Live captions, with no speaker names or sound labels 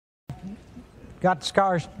got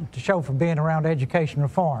scars to show for being around education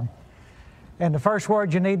reform. And the first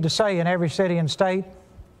word you need to say in every city and state,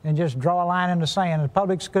 and just draw a line in the sand, is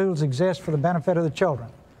public schools exist for the benefit of the children.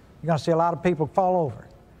 You're going to see a lot of people fall over.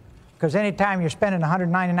 Because anytime you're spending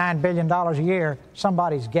 $199 billion a year,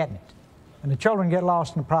 somebody's getting it. And the children get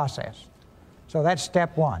lost in the process. So that's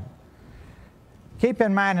step one. Keep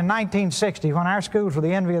in mind, in 1960, when our schools were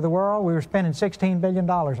the envy of the world, we were spending $16 billion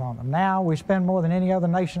on them. Now we spend more than any other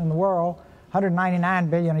nation in the world, $199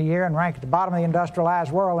 billion a year, and rank at the bottom of the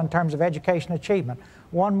industrialized world in terms of education achievement.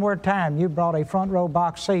 One more time, you brought a front row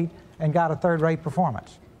box seat and got a third-rate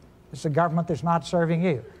performance. It's a government that's not serving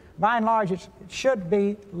you. By and large, it should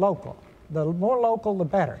be local. The more local, the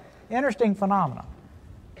better. Interesting phenomenon.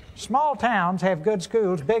 Small towns have good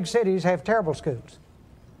schools. Big cities have terrible schools.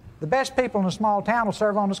 The best people in a small town will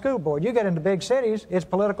serve on the school board. You get into big cities, it's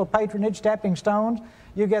political patronage, stepping stones.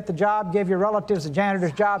 You get the job, give your relatives the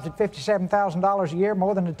janitor's jobs at $57,000 a year,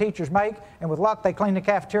 more than the teachers make, and with luck, they clean the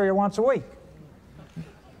cafeteria once a week.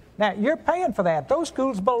 Now, you're paying for that. Those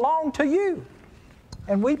schools belong to you.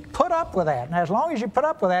 And we put up with that. And as long as you put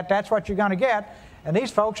up with that, that's what you're going to get. And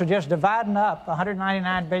these folks are just dividing up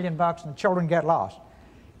 $199 billion and the children get lost.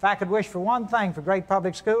 If I could wish for one thing for great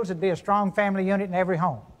public schools, it'd be a strong family unit in every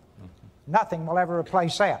home. Nothing will ever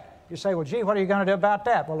replace that. You say, well, gee, what are you going to do about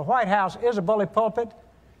that? Well, the White House is a bully pulpit,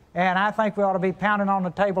 and I think we ought to be pounding on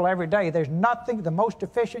the table every day. There's nothing, the most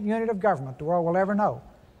efficient unit of government the world will ever know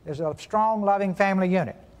is a strong, loving family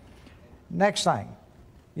unit. Next thing,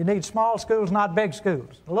 you need small schools, not big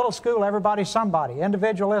schools. A little school, everybody's somebody.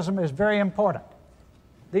 Individualism is very important.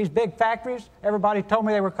 These big factories, everybody told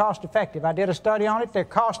me they were cost effective. I did a study on it. They're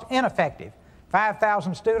cost ineffective.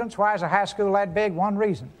 5,000 students. Why is a high school that big? One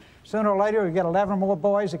reason. Sooner or later, we get 11 or more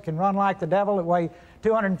boys that can run like the devil, that weigh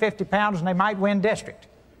 250 pounds, and they might win district.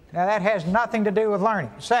 Now, that has nothing to do with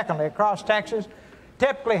learning. Secondly, across Texas,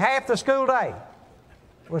 typically half the school day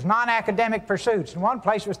was non-academic pursuits. In one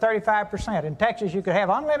place, it was 35%. In Texas, you could have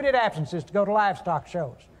unlimited absences to go to livestock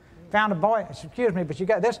shows. Found a boy, excuse me, but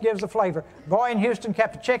this gives the flavor. Boy in Houston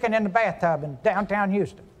kept a chicken in the bathtub in downtown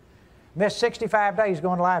Houston. Missed 65 days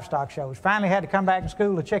going to livestock shows. Finally had to come back to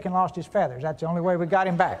school. The chicken lost his feathers. That's the only way we got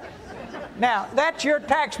him back. Now, that's your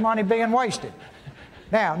tax money being wasted.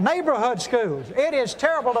 Now, neighborhood schools. It is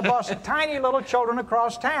terrible to bus tiny little children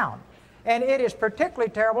across town. And it is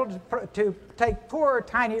particularly terrible to take poor,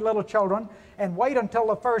 tiny little children and wait until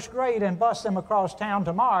the first grade and bus them across town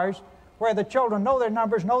to Mars, where the children know their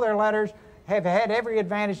numbers, know their letters, have had every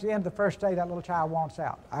advantage at the end of the first day that little child wants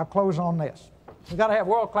out. I'll close on this. We've got to have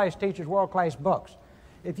world-class teachers, world-class books.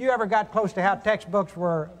 If you ever got close to how textbooks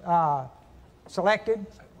were selected,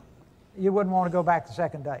 you wouldn't want to go back the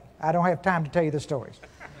second day. I don't have time to tell you the stories.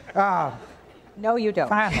 No, you don't.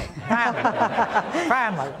 Finally.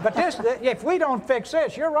 But if we don't fix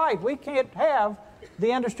this, you're right, we can't have the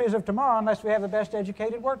industries of tomorrow unless we have the best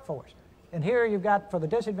educated workforce. And here you've got, for the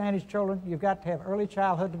disadvantaged children, you've got to have early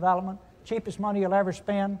childhood development, cheapest money you'll ever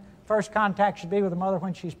spend. First contact should be with the mother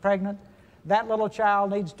when she's pregnant. That little child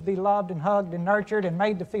needs to be loved and hugged and nurtured and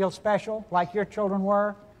made to feel special, like your children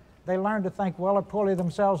were. They learn to think well or poorly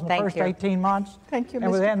themselves in the first 18 months. Thank you, Mr.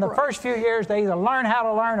 And within the first few years, they either learn how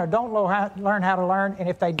to learn or don't learn how to learn. And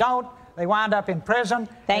if they don't, they wind up in prison.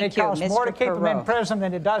 Thank you, and it costs more to keep them in prison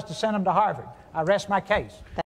than it does to send them to Harvard. I rest my case.